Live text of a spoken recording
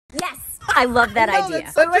Yes! I love that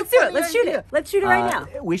idea. So let's do it. Let's shoot it. Let's shoot it right now.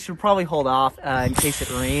 We should probably hold off in case it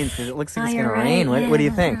rains, because it looks like it's going to rain. What do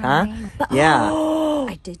you think, huh? Yeah.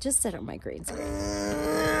 I did just set up my green screen.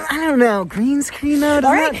 I don't know. Green screen, though? All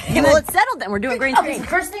right. Well, it's settled then. We're doing green screen. Okay, so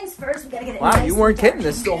first things first, we gotta get it Wow, nice you weren't and kidding.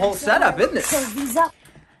 This is the whole setup, isn't it? close these up.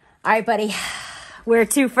 All right, buddy. Where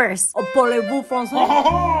to first? Oh, parlez-vous français?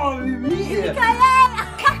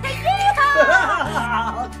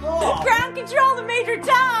 Ground control to Major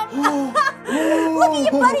Tom. Look at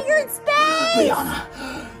you, buddy. You're in space. Brianna,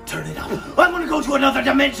 turn it up. I'm gonna go to another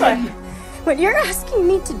dimension. What you're asking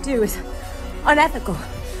me to do is unethical.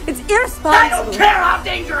 It's irresponsible. I don't care how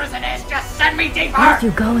dangerous it is. Just send me deeper. What if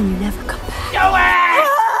you go and you never come back? Do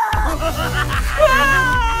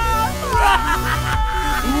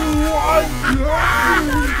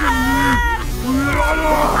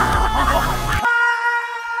it!